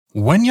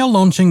When you're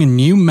launching a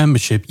new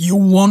membership, you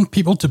want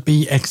people to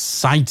be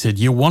excited.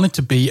 You want it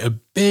to be a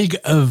big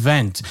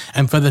event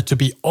and for there to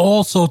be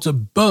all sorts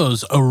of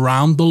buzz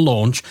around the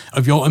launch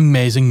of your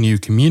amazing new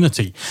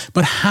community.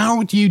 But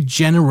how do you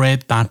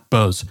generate that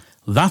buzz?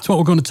 That's what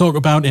we're going to talk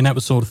about in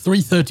episode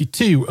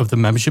 332 of the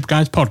Membership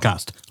Guys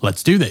podcast.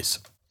 Let's do this.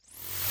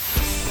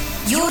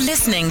 You're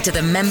listening to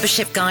the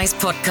Membership Guys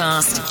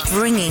podcast,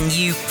 bringing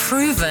you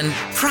proven,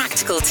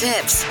 practical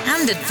tips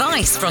and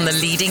advice from the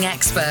leading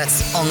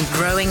experts on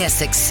growing a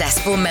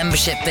successful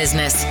membership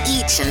business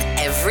each and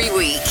every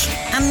week.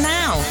 And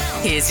now,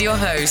 here's your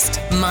host,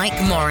 Mike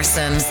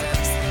Morrison.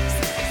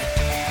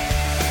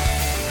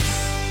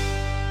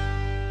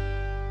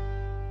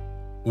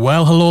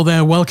 Well, hello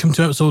there. Welcome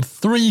to episode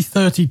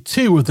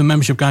 332 of the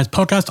Membership Guys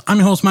podcast. I'm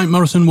your host, Mike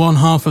Morrison, one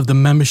half of the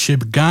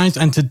Membership Guys,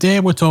 and today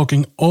we're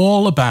talking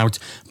all about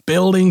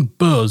building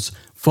buzz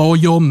for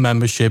your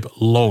membership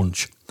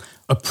launch.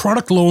 A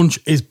product launch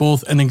is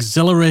both an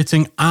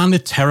exhilarating and a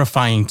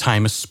terrifying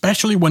time,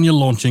 especially when you're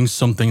launching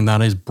something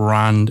that is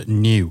brand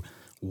new.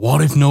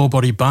 What if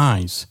nobody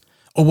buys?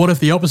 Or what if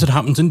the opposite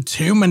happens and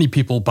too many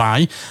people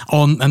buy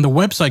and the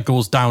website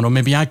goes down, or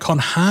maybe I can't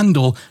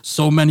handle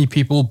so many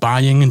people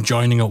buying and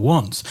joining at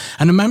once?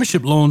 And a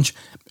membership launch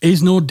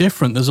is no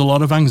different. There's a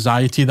lot of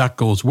anxiety that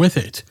goes with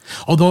it.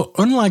 Although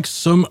unlike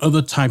some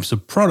other types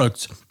of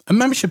products, a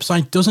membership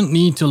site doesn't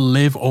need to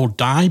live or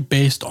die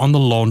based on the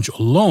launch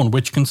alone,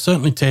 which can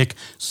certainly take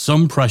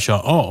some pressure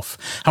off.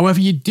 However,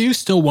 you do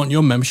still want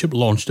your membership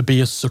launch to be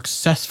as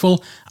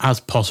successful as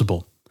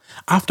possible.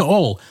 After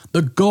all,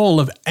 the goal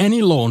of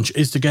any launch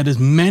is to get as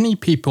many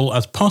people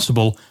as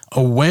possible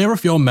aware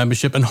of your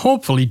membership and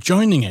hopefully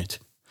joining it.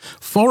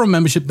 For a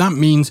membership, that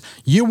means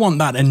you want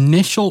that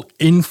initial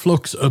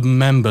influx of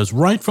members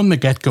right from the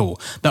get-go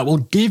that will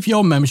give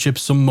your membership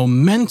some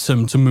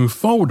momentum to move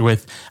forward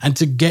with and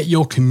to get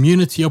your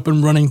community up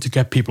and running, to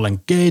get people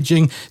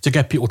engaging, to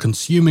get people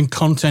consuming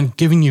content,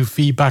 giving you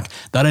feedback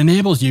that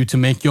enables you to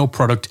make your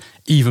product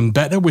even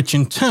better, which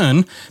in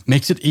turn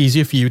makes it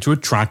easier for you to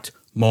attract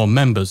more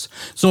members.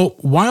 So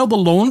while the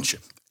launch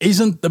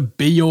isn't the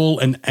be-all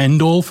and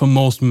end-all for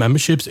most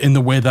memberships in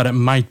the way that it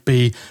might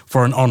be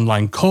for an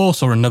online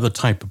course or another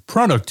type of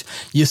product,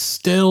 you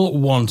still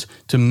want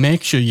to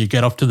make sure you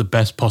get off to the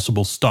best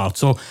possible start.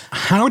 So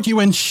how do you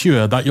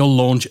ensure that your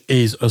launch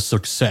is a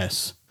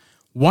success?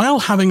 While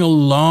having a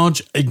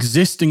large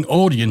existing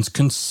audience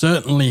can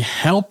certainly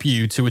help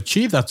you to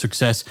achieve that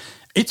success,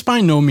 it's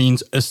by no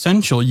means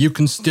essential. You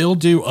can still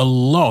do a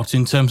lot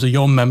in terms of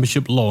your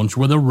membership launch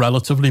with a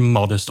relatively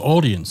modest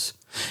audience.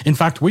 In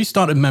fact, we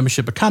started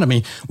Membership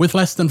Academy with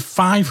less than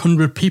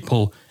 500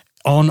 people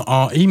on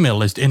our email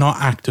list in our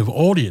active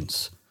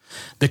audience.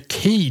 The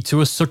key to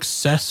a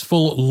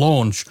successful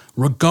launch,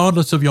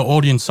 regardless of your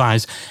audience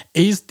size,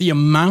 is the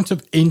amount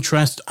of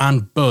interest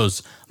and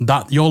buzz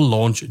that your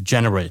launch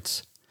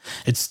generates.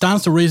 It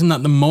stands to reason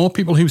that the more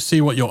people who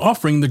see what you're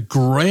offering, the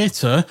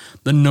greater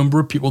the number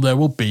of people there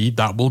will be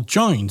that will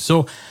join.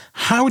 So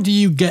how do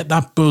you get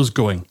that buzz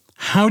going?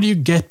 How do you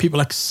get people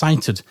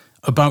excited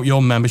about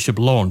your membership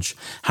launch?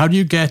 How do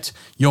you get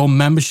your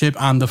membership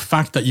and the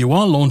fact that you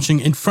are launching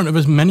in front of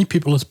as many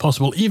people as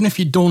possible, even if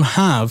you don't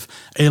have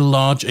a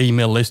large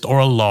email list or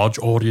a large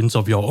audience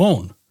of your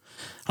own?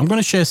 I'm going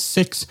to share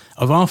 6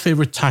 of our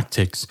favorite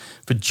tactics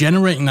for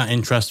generating that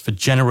interest, for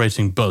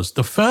generating buzz.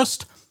 The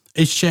first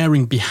is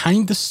sharing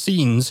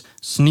behind-the-scenes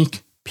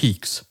sneak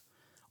peeks.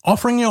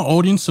 Offering your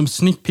audience some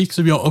sneak peeks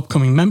of your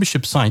upcoming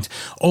membership site,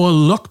 or a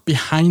look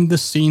behind the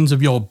scenes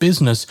of your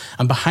business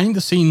and behind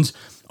the scenes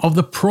of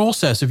the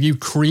process of you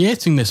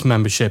creating this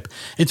membership.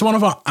 It's one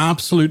of our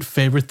absolute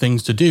favorite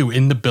things to do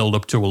in the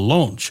build-up to a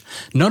launch.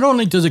 Not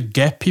only does it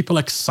get people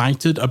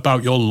excited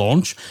about your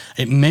launch,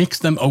 it makes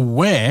them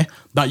aware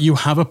that you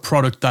have a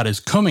product that is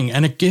coming,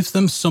 and it gives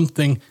them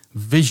something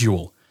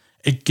visual.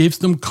 It gives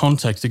them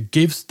context. It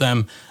gives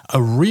them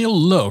a real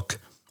look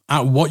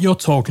at what you're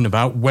talking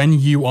about when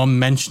you are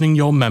mentioning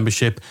your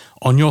membership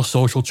on your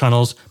social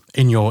channels,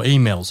 in your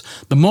emails.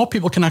 The more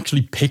people can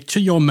actually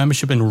picture your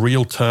membership in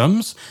real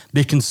terms,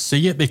 they can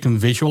see it, they can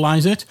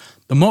visualize it,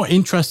 the more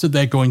interested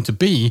they're going to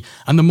be,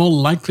 and the more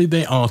likely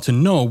they are to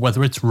know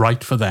whether it's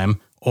right for them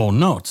or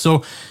not.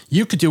 So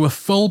you could do a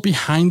full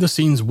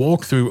behind-the-scenes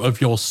walkthrough of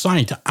your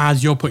site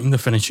as you're putting the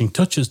finishing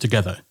touches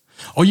together.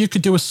 Or you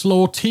could do a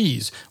slow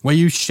tease where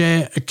you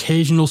share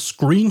occasional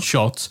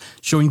screenshots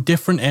showing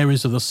different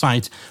areas of the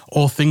site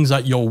or things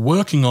that you're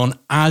working on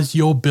as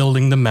you're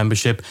building the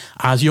membership,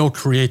 as you're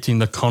creating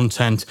the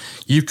content.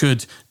 You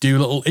could do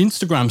little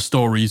Instagram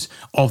stories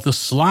of the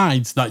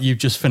slides that you've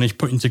just finished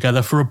putting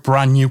together for a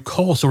brand new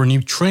course or a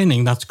new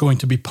training that's going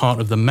to be part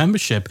of the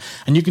membership.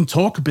 And you can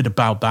talk a bit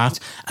about that,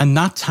 and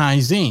that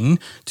ties in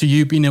to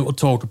you being able to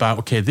talk about,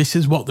 okay, this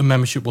is what the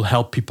membership will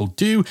help people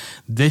do.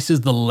 This is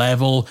the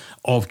level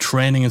of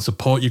training and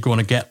support you're going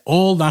to get,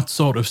 all that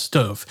sort of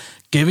stuff,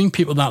 giving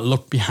people that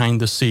look behind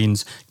the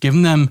scenes,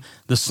 giving them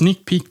the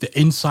sneak peek, the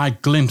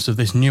inside glimpse of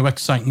this new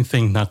exciting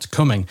thing that's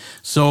coming.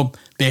 So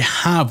they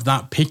have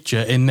that picture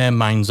in their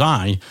mind's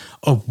eye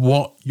of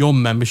what your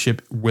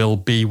membership will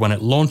be when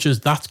it launches.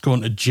 That's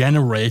going to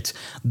generate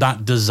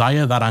that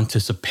desire, that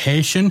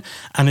anticipation,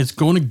 and it's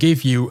going to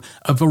give you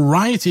a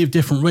variety of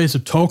different ways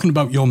of talking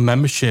about your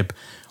membership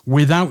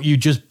without you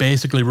just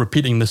basically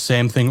repeating the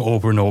same thing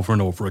over and over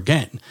and over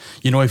again.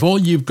 You know, if all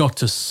you've got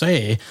to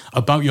say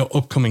about your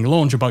upcoming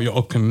launch, about your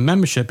upcoming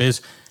membership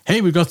is,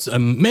 hey, we've got an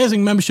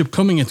amazing membership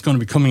coming, it's going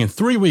to be coming in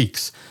 3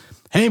 weeks.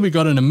 Hey, we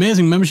got an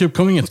amazing membership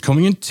coming, it's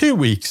coming in 2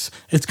 weeks.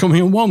 It's coming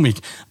in 1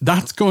 week.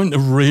 That's going to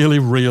really,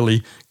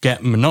 really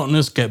get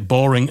monotonous, get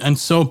boring. And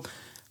so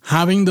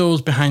having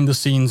those behind the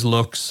scenes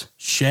looks,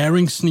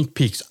 sharing sneak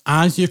peeks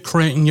as you're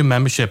creating your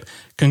membership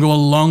can go a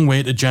long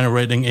way to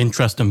generating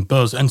interest and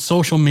buzz. And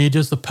social media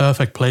is the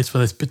perfect place for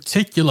this,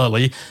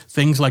 particularly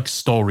things like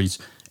stories,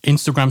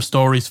 Instagram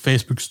stories,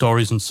 Facebook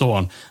stories, and so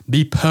on.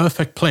 The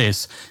perfect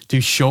place to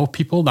show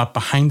people that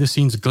behind the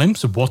scenes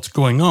glimpse of what's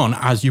going on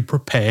as you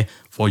prepare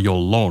for your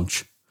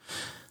launch.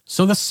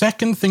 So the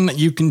second thing that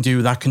you can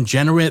do that can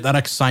generate that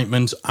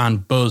excitement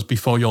and buzz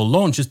before your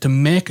launch is to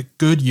make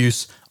good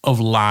use of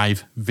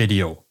live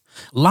video.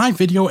 Live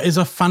video is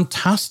a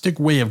fantastic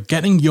way of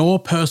getting your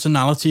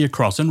personality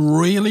across and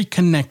really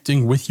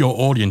connecting with your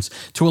audience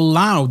to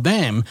allow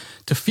them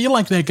to feel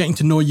like they're getting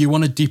to know you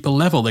on a deeper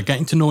level. They're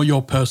getting to know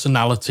your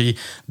personality.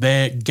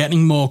 They're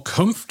getting more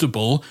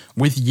comfortable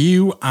with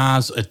you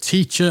as a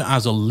teacher,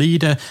 as a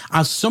leader,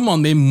 as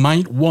someone they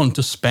might want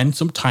to spend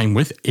some time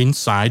with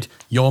inside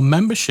your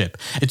membership.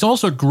 It's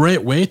also a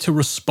great way to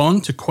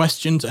respond to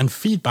questions and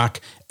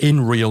feedback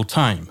in real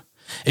time.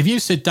 If you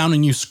sit down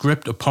and you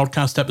script a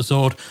podcast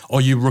episode or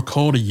you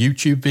record a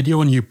YouTube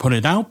video and you put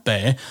it out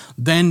there,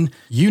 then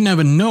you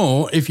never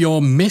know if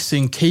you're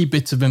missing key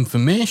bits of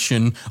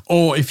information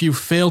or if you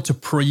fail to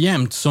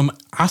preempt some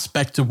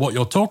aspect of what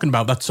you're talking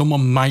about that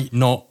someone might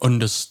not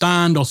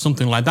understand or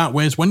something like that.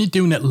 Whereas when you're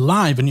doing it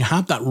live and you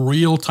have that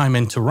real-time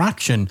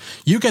interaction,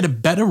 you get a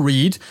better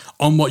read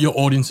on what your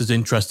audience is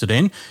interested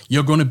in.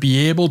 You're going to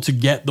be able to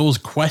get those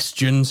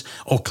questions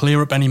or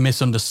clear up any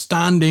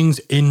misunderstandings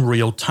in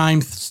real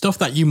time, stuff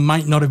that you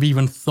might not have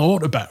even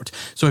thought about.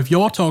 So if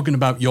you're talking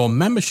about your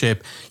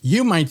membership,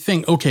 you might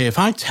think, okay, if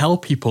I tell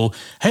people,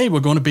 hey, we're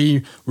going to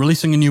be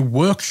releasing a new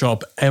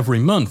workshop every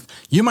month,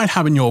 you might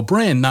have in your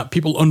brain that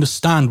people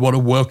understand what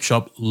a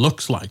workshop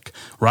looks like,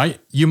 right?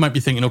 You might be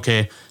thinking,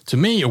 okay, to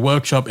me, a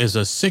workshop is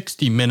a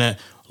 60-minute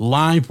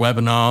live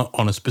webinar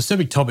on a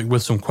specific topic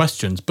with some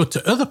questions. But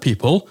to other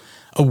people,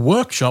 a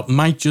workshop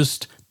might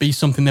just be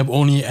something they've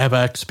only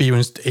ever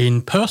experienced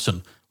in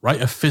person, right?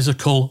 A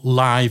physical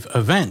live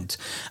event.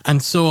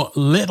 And so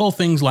little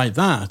things like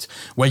that,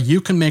 where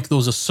you can make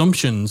those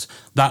assumptions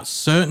that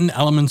certain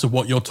elements of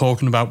what you're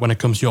talking about when it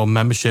comes to your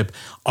membership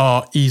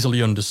are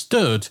easily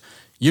understood,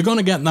 you're going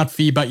to get that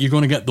feedback. You're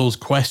going to get those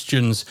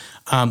questions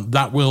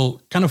that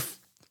will kind of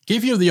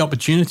give you the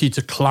opportunity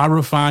to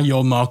clarify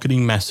your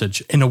marketing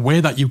message in a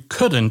way that you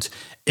couldn't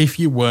if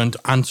you weren't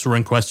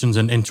answering questions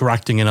and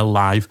interacting in a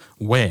live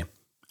way.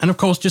 And of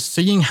course, just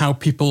seeing how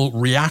people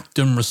react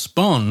and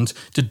respond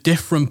to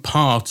different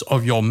parts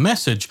of your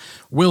message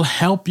will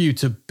help you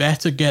to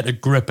better get a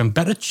grip and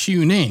better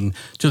tune in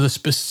to the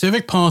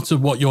specific parts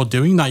of what you're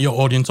doing that your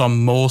audience are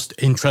most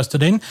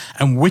interested in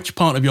and which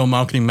part of your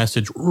marketing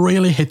message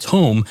really hits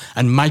home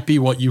and might be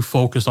what you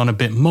focus on a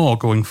bit more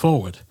going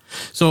forward.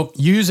 So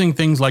using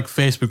things like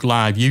Facebook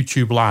Live,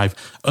 YouTube Live,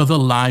 other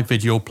live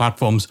video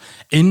platforms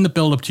in the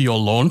build-up to your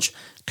launch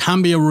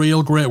can be a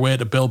real great way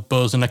to build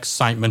buzz and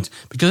excitement,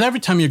 because every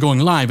time you're going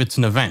live, it's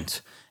an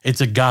event. It's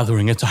a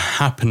gathering, it's a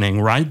happening,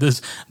 right?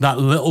 There's that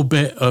little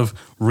bit of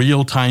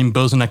real-time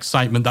buzz and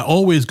excitement that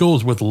always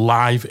goes with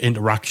live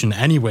interaction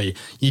anyway.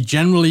 You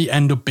generally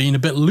end up being a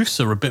bit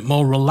looser, a bit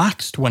more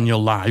relaxed when you're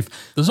live.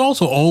 There's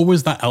also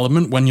always that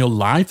element when you're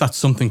live that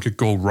something could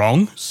go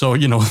wrong. So,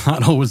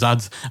 that always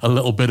adds a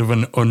little bit of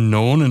an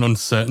unknown and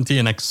uncertainty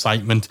and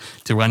excitement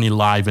to any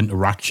live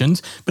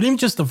interactions. But even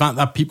just the fact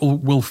that people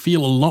will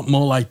feel a lot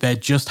more like they're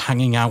just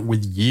hanging out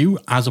with you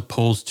as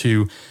opposed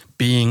to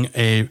being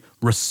a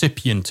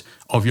recipient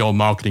of your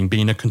marketing,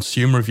 being a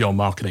consumer of your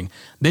marketing.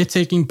 They're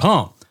taking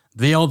part.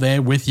 They are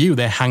there with you.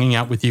 They're hanging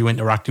out with you,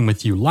 interacting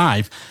with you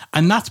live.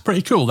 And that's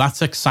pretty cool.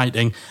 That's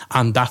exciting.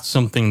 And that's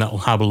something that will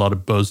have a lot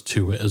of buzz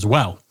to it as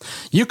well.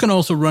 You can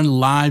also run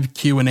live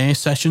Q&A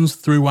sessions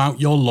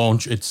throughout your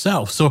launch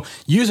itself. So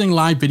using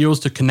live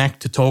videos to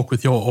connect, to talk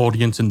with your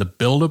audience in the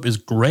build-up is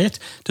great,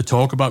 to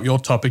talk about your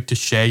topic, to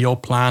share your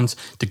plans,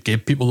 to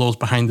give people those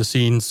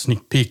behind-the-scenes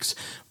sneak peeks.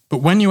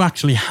 But when you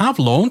actually have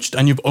launched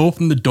and you've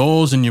opened the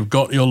doors and you've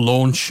got your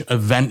launch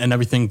event and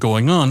everything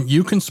going on,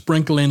 you can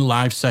sprinkle in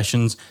live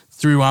sessions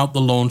throughout the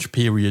launch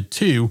period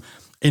too,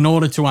 in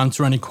order to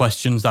answer any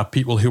questions that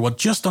people who are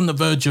just on the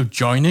verge of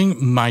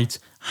joining might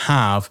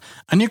have.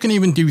 And you can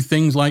even do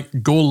things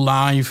like go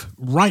live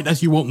right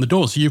as you open the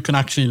door. So you can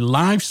actually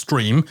live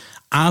stream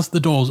as the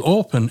doors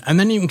open, and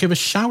then you can give a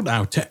shout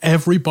out to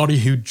everybody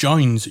who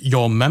joins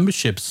your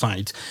membership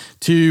site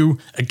to,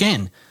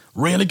 again,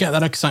 really get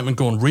that excitement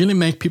going, really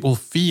make people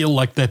feel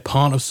like they're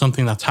part of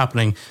something that's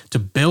happening, to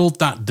build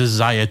that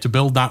desire, to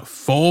build that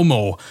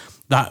FOMO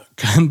that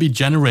can be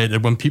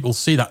generated when people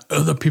see that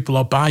other people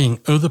are buying,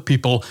 other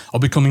people are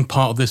becoming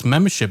part of this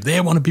membership.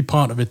 They want to be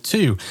part of it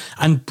too.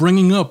 And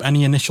bringing up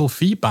any initial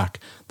feedback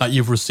that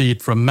you've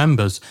received from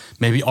members,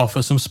 maybe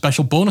offer some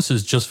special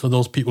bonuses just for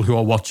those people who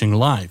are watching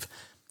live.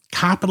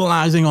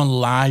 Capitalizing on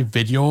live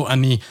video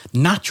and the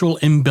natural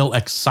inbuilt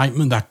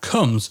excitement that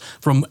comes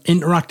from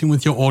interacting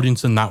with your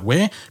audience in that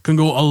way can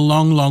go a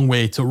long, long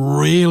way to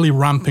really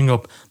ramping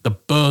up the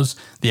buzz,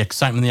 the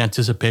excitement, the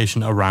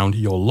anticipation around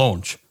your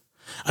launch.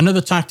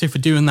 Another tactic for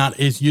doing that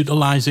is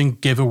utilizing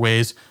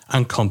giveaways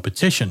and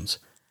competitions.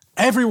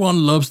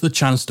 Everyone loves the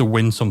chance to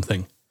win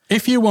something.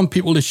 If you want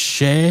people to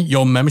share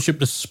your membership,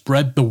 to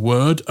spread the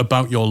word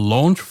about your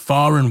launch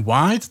far and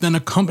wide, then a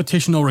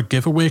competition or a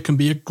giveaway can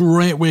be a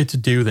great way to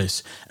do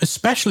this,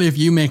 especially if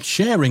you make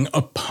sharing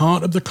a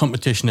part of the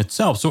competition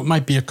itself. So it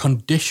might be a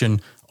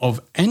condition of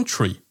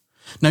entry.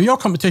 Now, your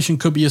competition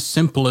could be as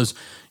simple as,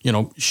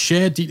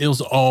 share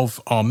details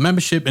of our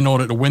membership in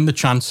order to win the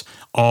chance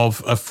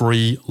of a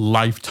free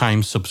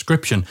lifetime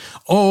subscription.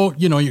 Or,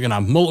 you can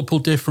have multiple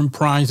different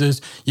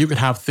prizes. You could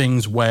have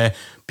things where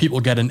people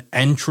get an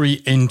entry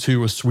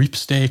into a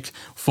sweepstake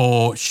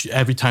for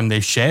every time they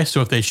share.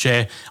 So if they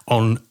share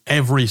on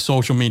every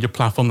social media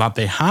platform that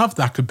they have,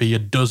 that could be a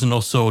dozen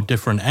or so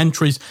different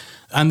entries.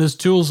 And there's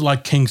tools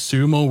like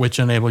KingSumo, which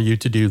enable you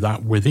to do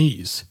that with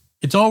ease.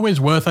 It's always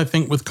worth, I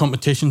think, with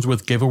competitions,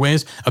 with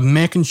giveaways, of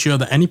making sure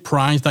that any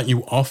prize that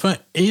you offer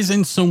is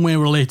in some way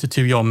related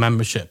to your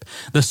membership.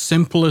 The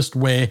simplest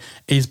way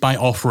is by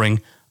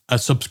offering a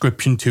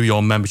subscription to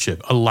your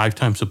membership, a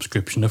lifetime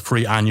subscription, a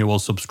free annual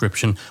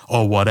subscription,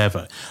 or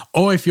whatever.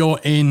 Or if you're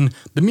in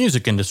the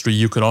music industry,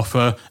 you could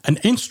offer an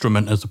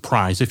instrument as a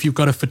prize. If you've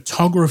got a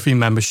photography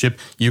membership,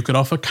 you could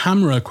offer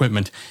camera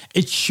equipment.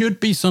 It should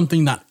be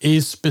something that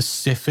is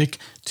specific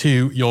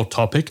to your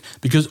topic,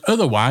 because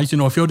otherwise,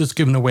 if you're just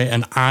giving away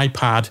an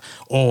iPad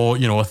or,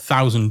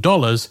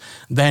 $1,000,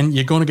 then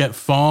you're going to get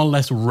far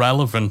less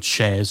relevant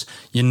shares.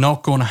 You're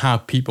not going to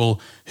have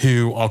people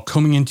who are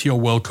coming into your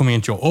world, coming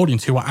into your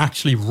audience, who are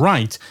actually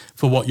right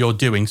for what you're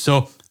doing.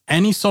 So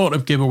any sort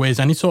of giveaways,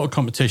 any sort of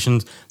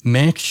competitions,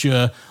 make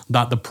sure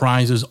that the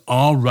prizes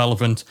are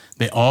relevant,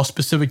 they are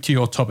specific to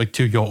your topic,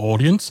 to your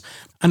audience.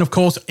 And of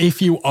course,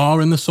 if you are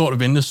in the sort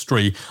of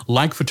industry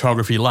like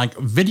photography, like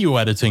video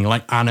editing,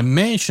 like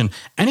animation,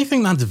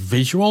 anything that's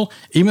visual,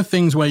 even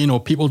things where,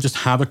 people just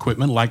have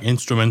equipment like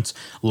instruments,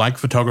 like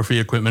photography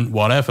equipment,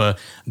 whatever,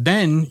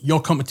 then your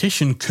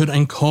competition could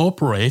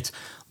incorporate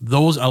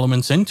those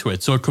elements into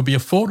it. So it could be a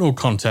photo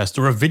contest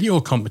or a video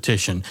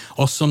competition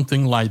or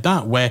something like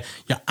that, where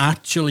you're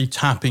actually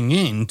tapping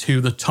into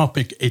the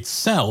topic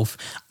itself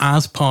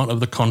as part of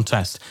the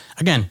contest.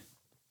 Again,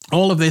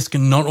 all of this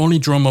can not only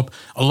drum up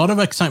a lot of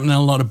excitement and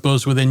a lot of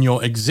buzz within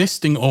your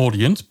existing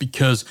audience,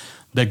 because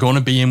they're going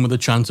to be in with a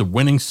chance of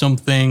winning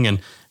something, and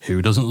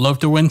who doesn't love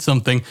to win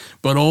something,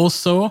 but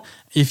also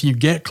if you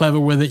get clever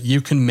with it, you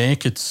can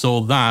make it so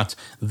that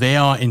they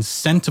are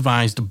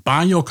incentivized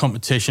by your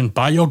competition,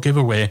 by your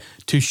giveaway,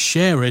 to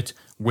share it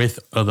with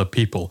other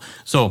people.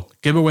 So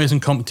giveaways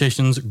and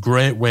competitions,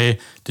 great way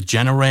to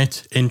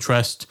generate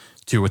interest,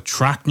 to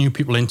attract new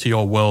people into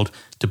your world,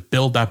 to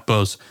build that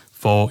buzz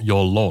for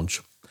your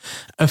launch.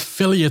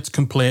 Affiliates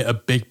can play a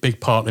big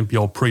part in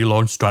your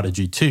pre-launch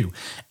strategy too.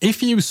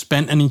 If you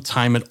spent any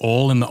time at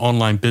all in the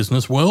online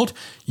business world,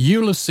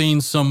 you'll have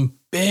seen some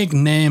big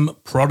name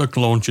product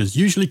launches,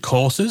 usually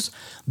courses,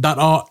 that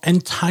are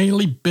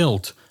entirely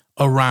built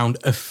around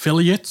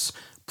affiliates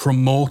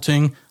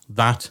promoting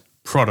that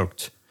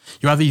product.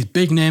 You have these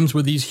big names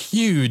with these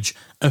huge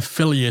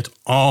affiliate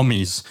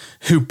armies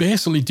who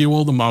basically do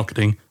all the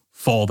marketing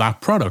for that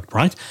product,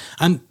 right?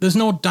 And there's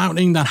no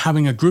doubting that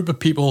having a group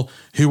of people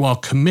who are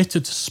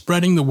committed to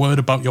spreading the word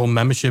about your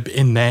membership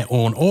in their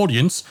own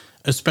audience,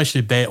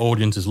 especially if their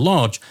audience is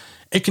large,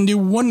 it can do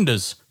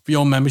wonders for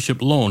your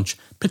membership launch,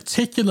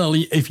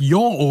 particularly if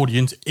your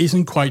audience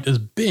isn't quite as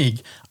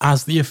big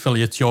as the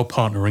affiliates you're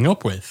partnering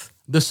up with.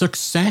 The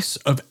success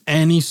of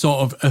any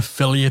sort of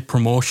affiliate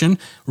promotion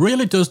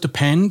really does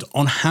depend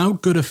on how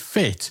good a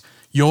fit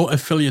your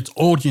affiliate's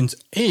audience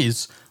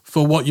is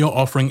for what you're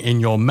offering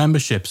in your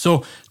membership.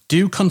 So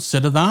do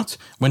consider that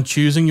when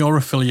choosing your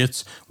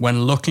affiliates,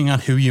 when looking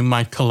at who you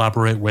might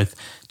collaborate with,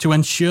 to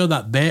ensure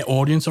that their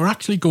audience are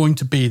actually going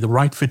to be the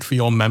right fit for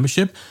your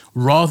membership,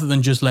 rather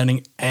than just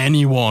letting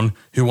anyone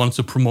who wants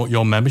to promote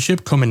your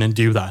membership come in and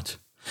do that.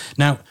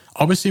 Now,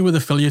 obviously with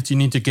affiliates, you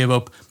need to give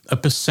up a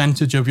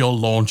percentage of your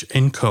launch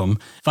income.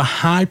 For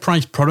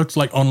high-priced products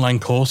like online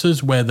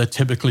courses, where they're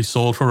typically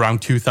sold for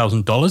around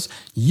 $2,000,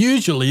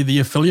 usually the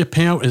affiliate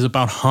payout is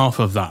about half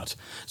of that.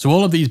 So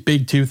all of these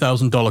big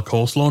 $2,000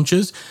 course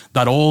launches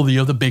that all the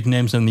other big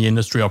names in the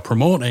industry are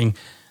promoting,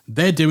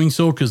 they're doing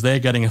so because they're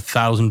getting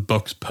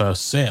 $1,000 per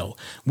sale.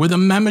 With a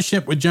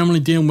membership, we're generally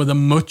dealing with a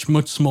much,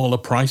 much smaller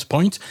price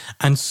point.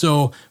 And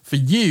so for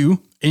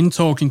you, in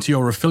talking to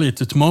your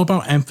affiliates, it's more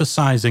about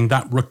emphasizing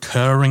that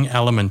recurring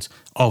element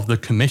of the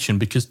commission,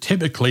 because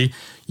typically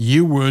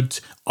you would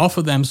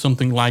offer them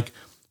something like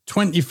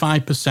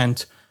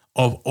 25%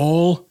 of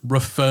all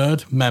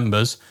referred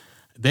members.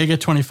 They get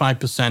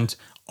 25%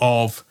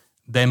 of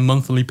their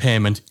monthly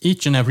payment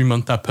each and every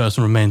month that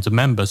person remains a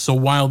member. So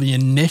while the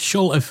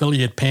initial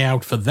affiliate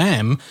payout for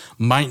them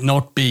might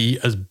not be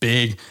as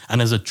big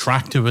and as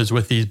attractive as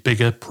with these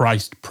bigger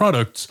priced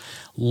products,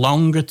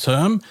 longer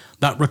term,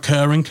 that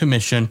recurring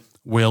commission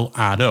will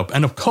add up.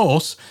 And of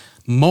course,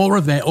 more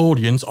of their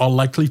audience are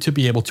likely to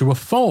be able to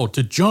afford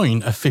to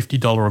join a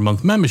 $50 a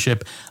month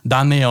membership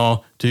than they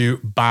are to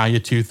buy a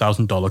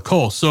 $2,000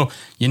 course. So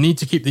you need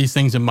to keep these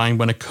things in mind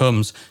when it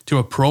comes to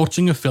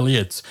approaching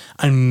affiliates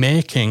and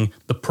making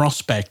the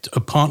prospect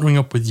of partnering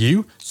up with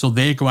you so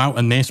they go out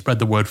and they spread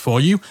the word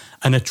for you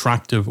an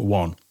attractive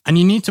one. And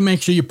you need to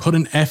make sure you put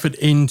an effort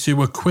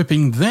into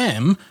equipping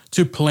them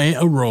to play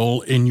a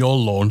role in your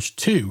launch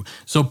too.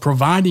 So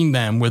providing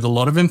them with a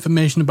lot of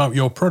information about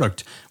your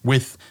product,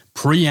 with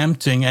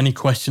preempting any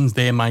questions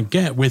they might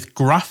get, with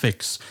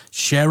graphics,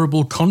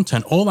 shareable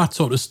content, all that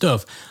sort of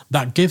stuff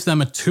that gives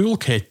them a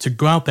toolkit to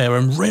go out there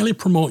and really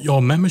promote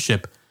your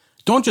membership.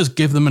 Don't just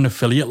give them an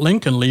affiliate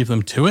link and leave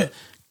them to it.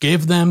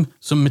 Give them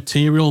some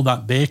material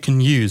that they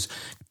can use.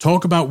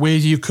 Talk about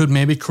ways you could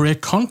maybe create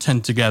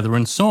content together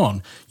and so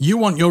on. You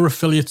want your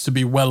affiliates to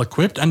be well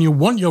equipped, and you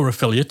want your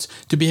affiliates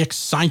to be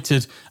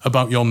excited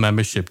about your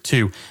membership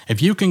too.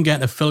 If you can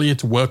get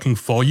affiliates working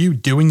for you,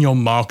 doing your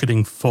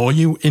marketing for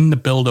you in the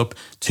build up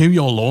to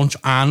your launch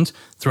and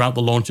throughout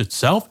the launch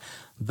itself,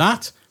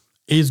 that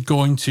is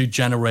going to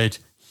generate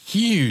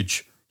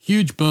huge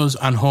buzz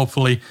and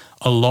hopefully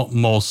a lot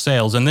more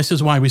sales. And this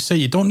is why we say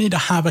you don't need to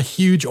have a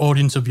huge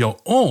audience of your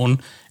own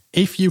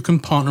if you can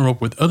partner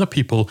up with other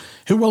people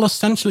who will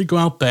essentially go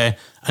out there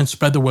and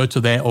spread the word to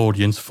their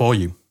audience for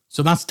you.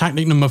 So that's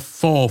tactic number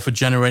 4 for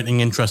generating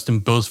interest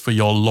and buzz for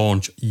your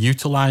launch,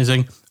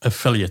 utilizing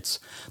affiliates.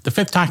 The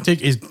 5th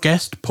tactic is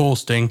guest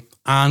posting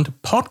and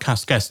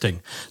podcast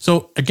guesting.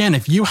 So again,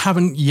 if you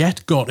haven't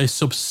yet got a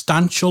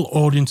substantial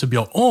audience of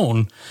your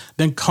own,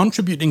 then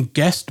contributing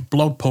guest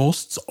blog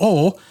posts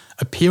or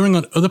appearing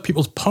on other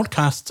people's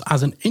podcasts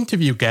as an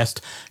interview guest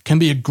can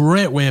be a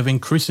great way of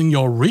increasing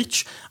your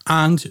reach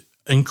and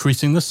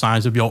increasing the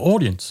size of your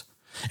audience.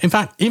 In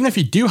fact, even if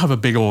you do have a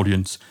big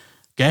audience,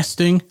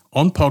 guesting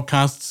on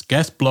podcasts,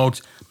 guest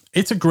blogs,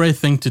 it's a great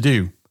thing to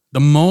do. The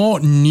more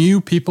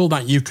new people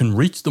that you can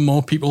reach, the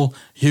more people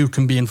who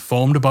can be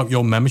informed about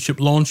your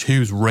membership launch,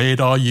 whose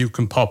radar you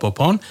can pop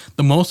up on,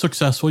 the more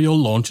successful your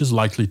launch is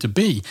likely to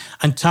be.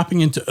 And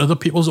tapping into other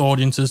people's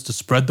audiences to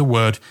spread the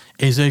word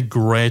is a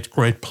great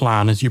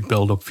plan as you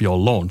build up for your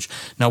launch.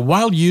 Now,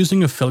 while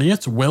using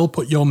affiliates will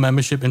put your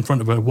membership in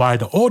front of a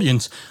wider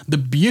audience, the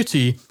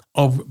beauty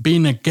of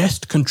being a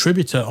guest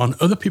contributor on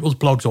other people's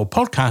blogs or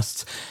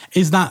podcasts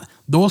is that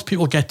those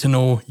people get to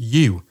know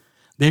you.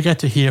 They get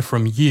to hear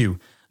from you.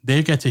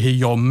 They get to hear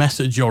your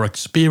message, your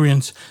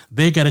experience.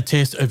 They get a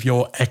taste of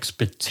your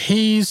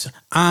expertise,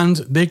 and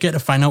they get to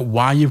find out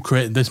why you've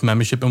created this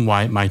membership and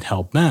why it might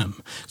help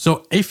them.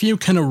 So if you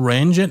can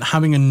arrange it,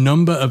 having a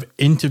number of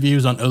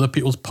interviews on other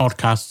people's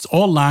podcasts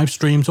or live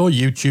streams or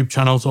YouTube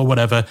channels or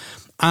whatever,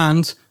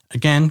 and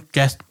again,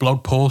 guest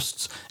blog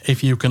posts,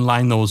 if you can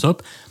line those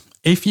up,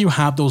 if you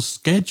have those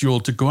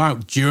scheduled to go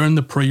out during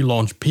the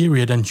pre-launch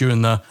period and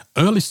during the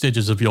early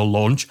stages of your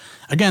launch,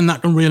 again,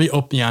 that can really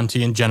up the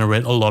ante and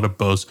generate a lot of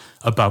buzz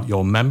about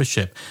your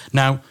membership.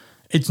 Now,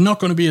 it's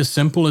not going to be as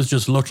simple as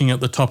just looking at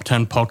the top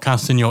 10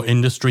 podcasts in your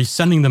industry,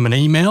 sending them an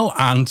email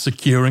and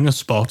securing a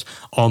spot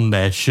on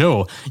their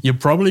show. You're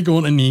probably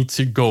going to need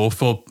to go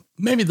for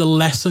maybe the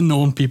lesser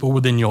known people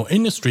within your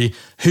industry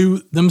who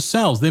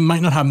themselves, they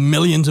might not have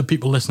millions of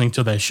people listening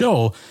to their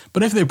show,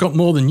 but if they've got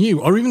more than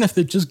you, or even if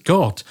they've just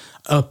got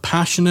a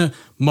passionate,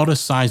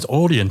 modest sized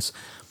audience,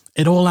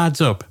 it all adds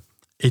up.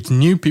 It's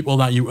new people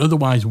that you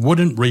otherwise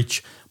wouldn't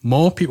reach,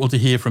 more people to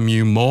hear from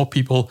you, more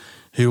people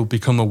who will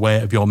become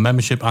aware of your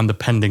membership and the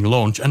pending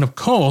launch. And of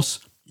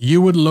course, you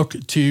would look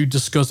to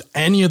discuss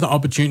any other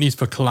opportunities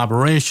for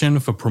collaboration,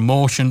 for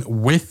promotion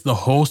with the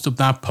host of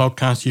that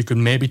podcast. You could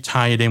maybe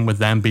tie it in with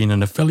them being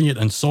an affiliate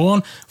and so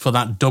on for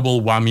that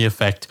double whammy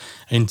effect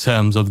in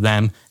terms of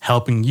them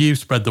helping you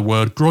spread the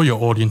word, grow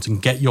your audience,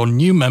 and get your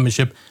new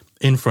membership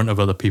in front of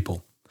other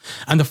people.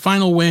 And the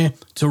final way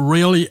to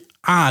really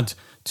add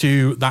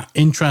to that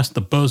interest, the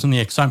buzz, and the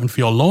excitement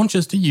for your launch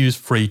is to use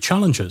free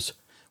challenges.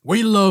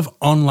 We love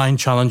online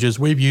challenges.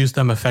 We've used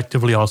them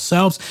effectively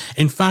ourselves.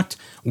 In fact,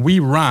 we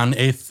ran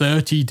a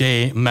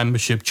 30-day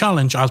membership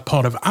challenge as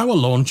part of our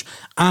launch,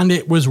 and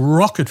it was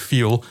rocket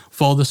fuel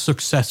for the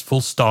successful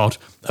start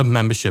of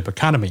Membership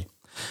Academy.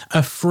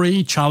 A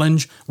free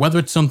challenge, whether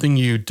it's something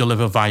you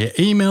deliver via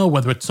email,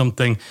 whether it's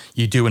something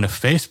you do in a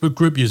Facebook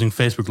group using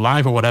Facebook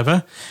Live or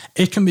whatever,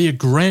 it can be a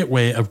great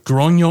way of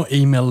growing your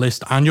email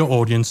list and your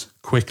audience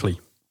quickly.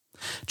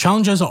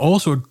 Challenges are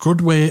also a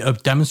good way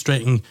of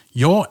demonstrating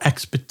your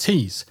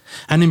expertise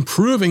and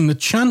improving the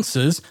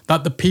chances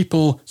that the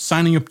people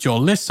signing up to your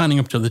list, signing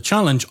up to the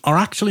challenge, are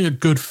actually a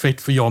good fit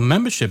for your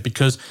membership,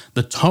 because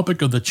the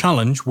topic of the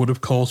challenge would,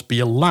 of course, be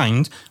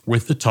aligned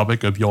with the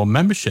topic of your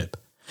membership.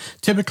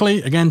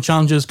 Typically, again,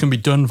 challenges can be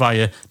done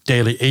via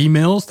daily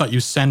emails that you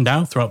send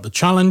out throughout the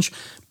challenge,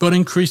 but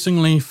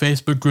increasingly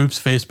Facebook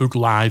groups, Facebook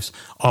Lives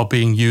are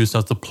being used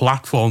as the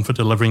platform for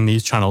delivering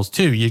these channels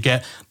too. You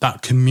get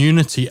that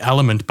community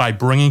element by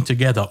bringing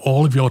together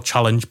all of your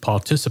challenge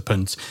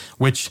participants,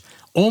 which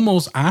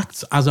almost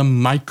acts as a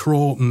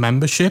micro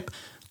membership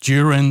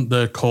during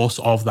the course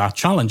of that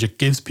challenge. It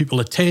gives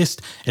people a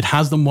taste. It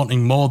has them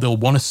wanting more. They'll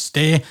want to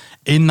stay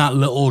in that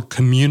little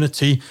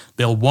community.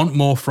 They'll want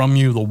more from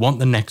you. They'll want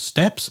the next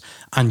steps.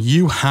 And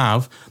you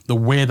have the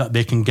way that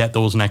they can get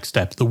those next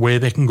steps, the way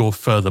they can go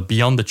further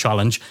beyond the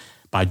challenge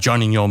by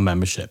joining your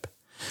membership.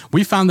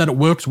 We found that it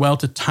works well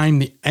to time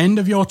the end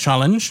of your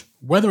challenge,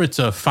 whether it's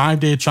a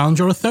 5-day challenge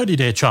or a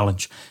 30-day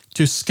challenge,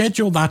 to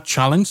schedule that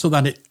challenge so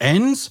that it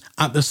ends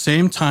at the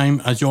same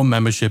time as your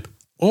membership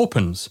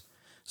opens.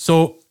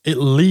 So it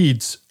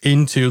leads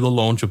into the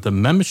launch of the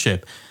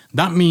membership.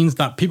 That means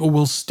that people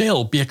will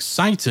still be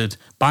excited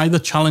by the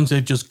challenge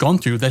they've just gone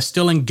through. They're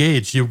still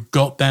engaged. You've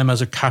got them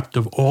as a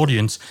captive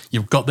audience.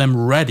 You've got them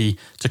ready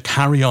to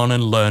carry on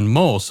and learn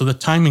more. So the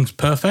timing's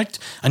perfect.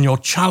 And your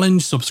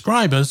challenge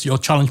subscribers, your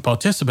challenge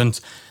participants,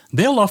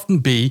 they'll often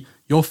be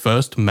your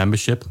first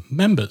membership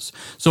members.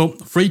 So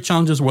free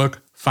challenges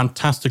work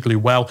fantastically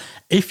well.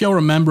 If you're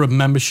a member of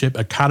Membership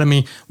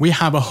Academy, we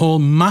have a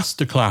whole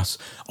masterclass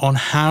on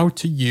how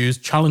to use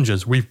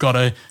challenges. We've got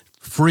a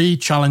free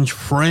challenge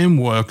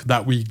framework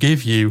that we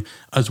give you,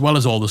 as well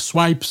as all the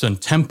swipes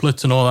and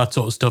templates and all that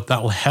sort of stuff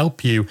that will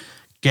help you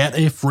get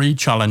a free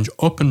challenge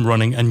up and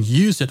running and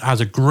use it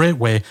as a great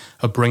way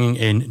of bringing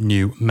in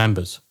new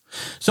members.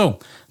 So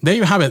there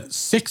you have it,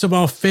 6 of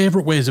our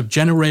favorite ways of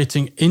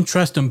generating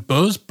interest and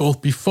buzz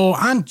both before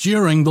and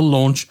during the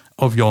launch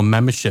of your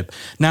membership.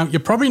 Now,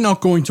 you're probably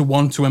not going to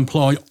want to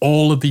employ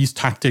all of these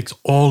tactics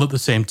all at the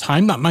same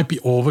time. That might be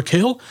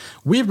overkill.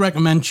 We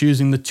recommend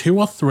choosing the 2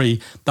 or 3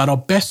 that are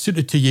best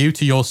suited to you,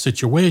 to your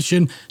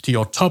situation, to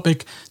your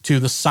topic, to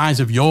the size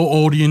of your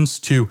audience,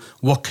 to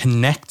what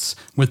connects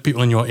with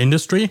people in your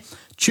industry.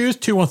 Choose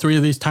 2 or 3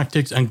 of these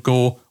tactics and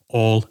go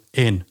all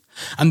in.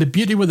 And the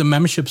beauty with the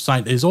membership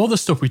site is all the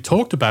stuff we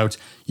talked about,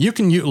 you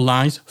can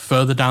utilize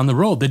further down the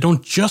road. They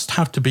don't just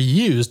have to be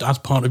used as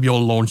part of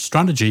your launch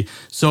strategy.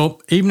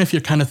 So even if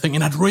you're kind of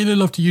thinking, I'd really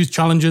love to use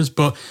challenges,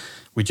 but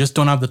we just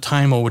don't have the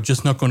time, or we're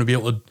just not going to be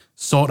able to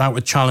sort out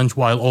a challenge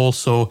while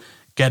also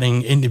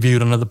getting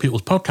interviewed on other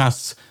people's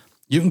podcasts,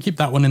 you can keep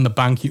that one in the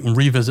bank. You can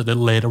revisit it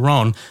later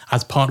on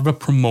as part of a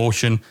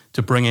promotion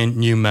to bring in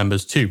new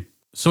members too.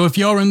 So if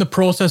you're in the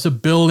process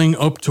of building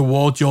up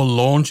towards your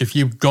launch, if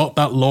you've got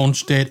that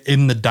launch date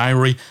in the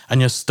diary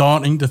and you're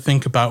starting to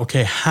think about,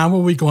 okay, how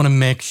are we going to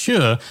make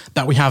sure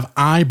that we have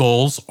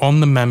eyeballs on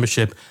the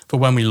membership for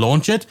when we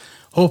launch it?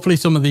 Hopefully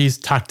some of these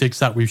tactics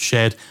that we've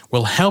shared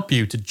will help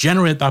you to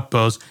generate that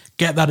buzz,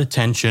 get that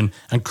attention,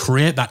 and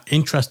create that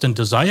interest and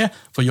desire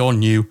for your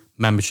new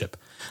membership.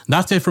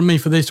 That's it from me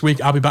for this week.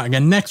 I'll be back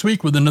again next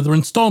week with another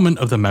installment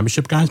of the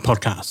Membership Guys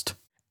podcast.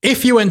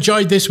 If you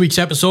enjoyed this week's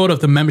episode of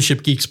the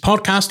Membership Geeks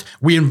podcast,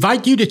 we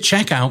invite you to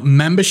check out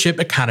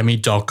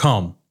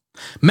membershipacademy.com.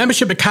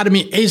 Membership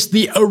Academy is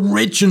the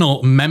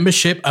original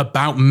membership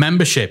about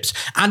memberships,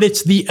 and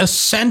it's the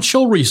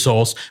essential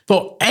resource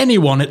for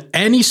anyone at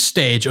any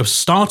stage of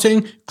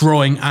starting,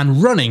 growing,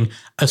 and running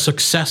a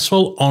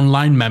successful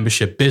online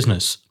membership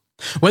business.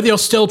 Whether you're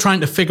still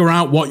trying to figure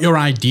out what your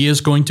idea is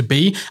going to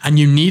be and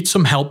you need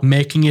some help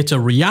making it a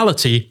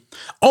reality,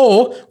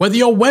 or whether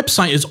your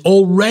website is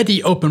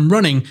already up and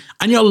running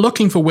and you're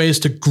looking for ways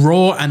to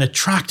grow and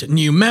attract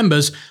new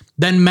members,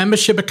 then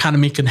Membership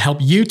Academy can help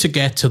you to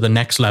get to the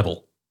next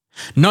level.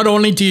 Not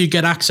only do you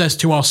get access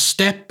to our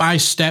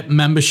step-by-step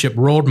membership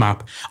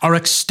roadmap, our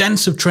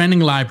extensive training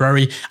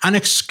library, and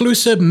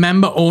exclusive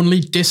member-only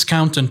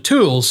discount and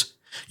tools,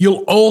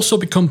 you'll also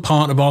become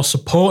part of our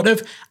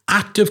supportive,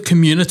 active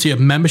community of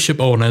membership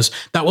owners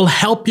that will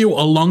help you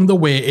along the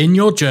way in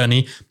your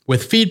journey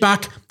with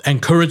feedback,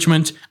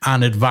 encouragement,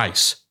 and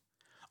advice.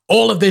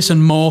 All of this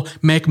and more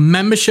make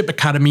Membership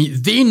Academy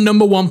the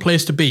 #1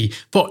 place to be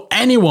for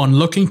anyone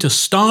looking to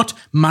start,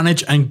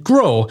 manage, and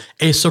grow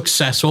a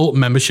successful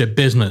membership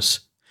business.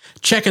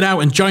 Check it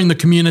out and join the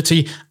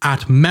community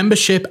at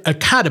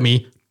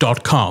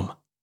membershipacademy.com.